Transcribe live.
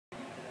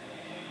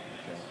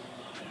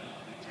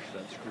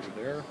screw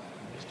there,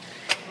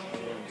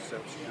 and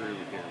set screw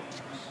here.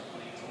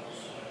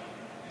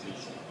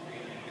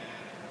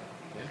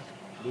 Okay.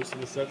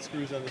 Loosen the set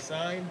screws on the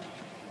side.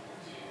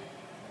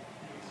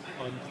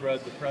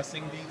 Unthread the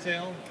pressing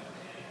detail.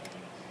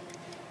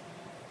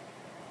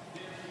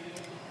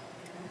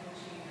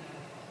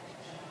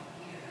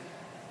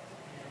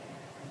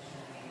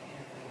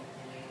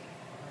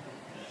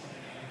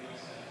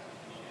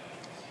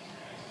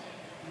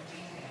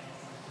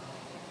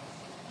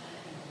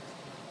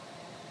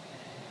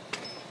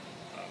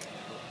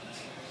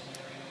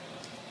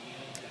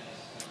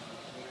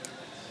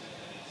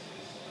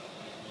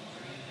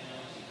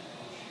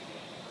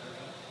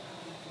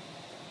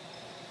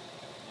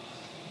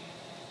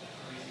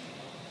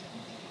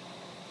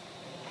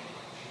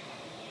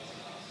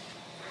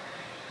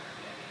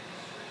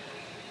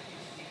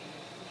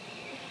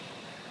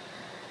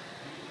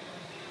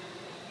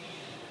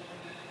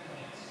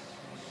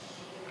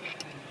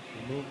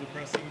 Remove the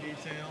pressing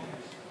detail,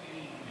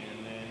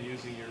 and then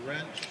using your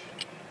wrench,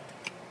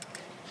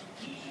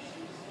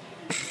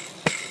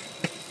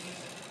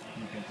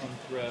 you can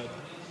unthread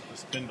the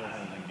spindle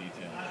holding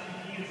detail.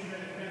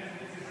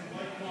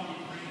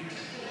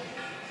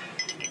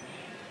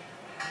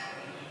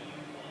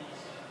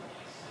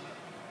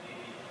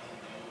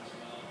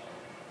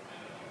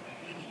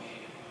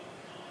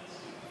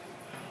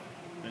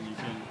 Then you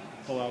can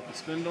pull out the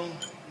spindle,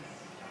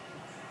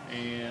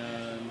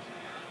 and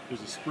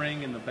there's a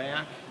spring in the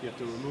back. You have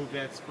to remove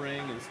that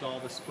spring,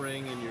 install the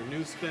spring in your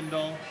new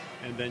spindle,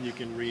 and then you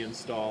can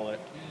reinstall it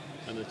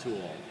on the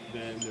tool.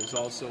 Then there's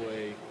also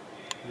a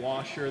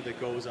washer that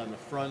goes on the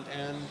front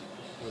end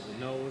or the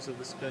nose of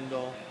the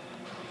spindle.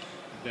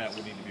 That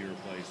would need to be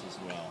replaced as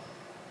well.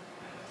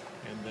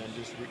 And then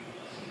just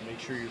make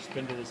sure your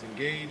spindle is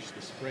engaged,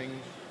 the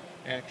spring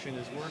action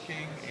is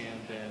working,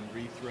 and then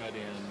rethread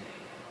in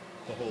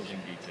the holding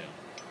detail.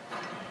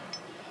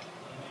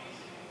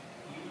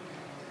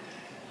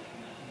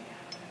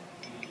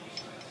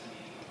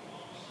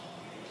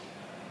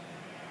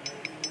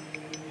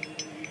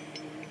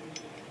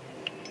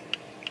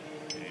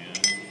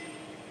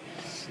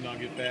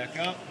 Snug it back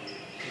up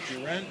with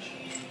your wrench.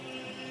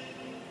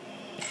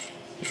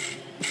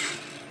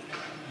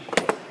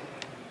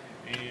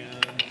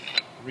 And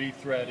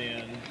rethread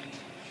in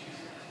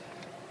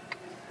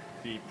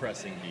the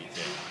pressing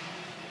detail.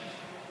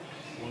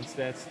 Once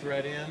that's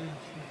thread in,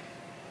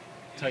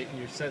 tighten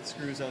your set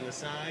screws on the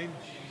side,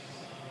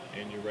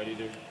 and you're ready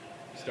to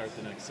start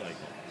the next cycle.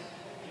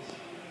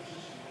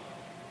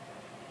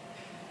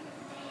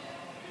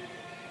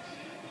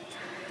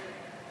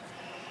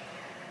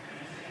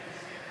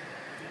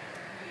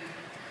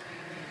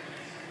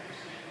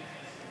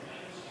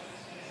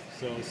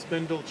 So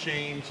spindle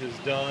change is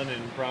done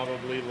in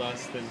probably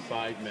less than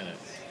 5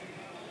 minutes.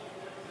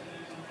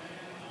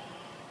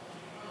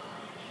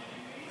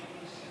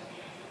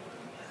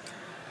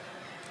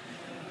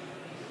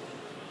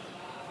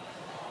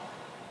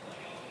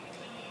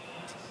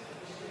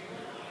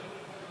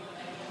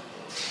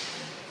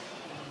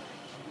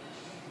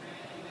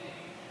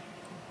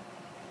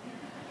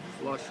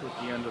 Flush with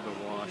the end of the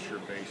washer,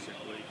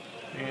 basically.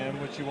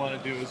 And what you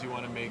want to do is you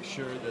want to make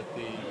sure that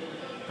the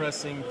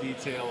pressing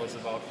detail is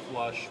about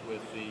flush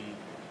with the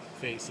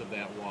face of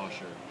that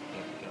washer.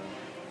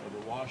 For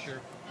the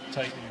washer,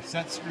 tighten your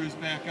set screws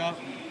back up.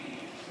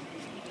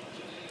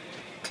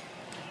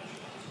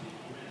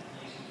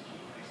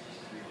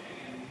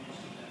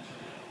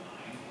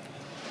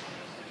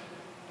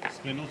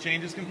 Spindle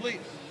change is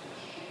complete.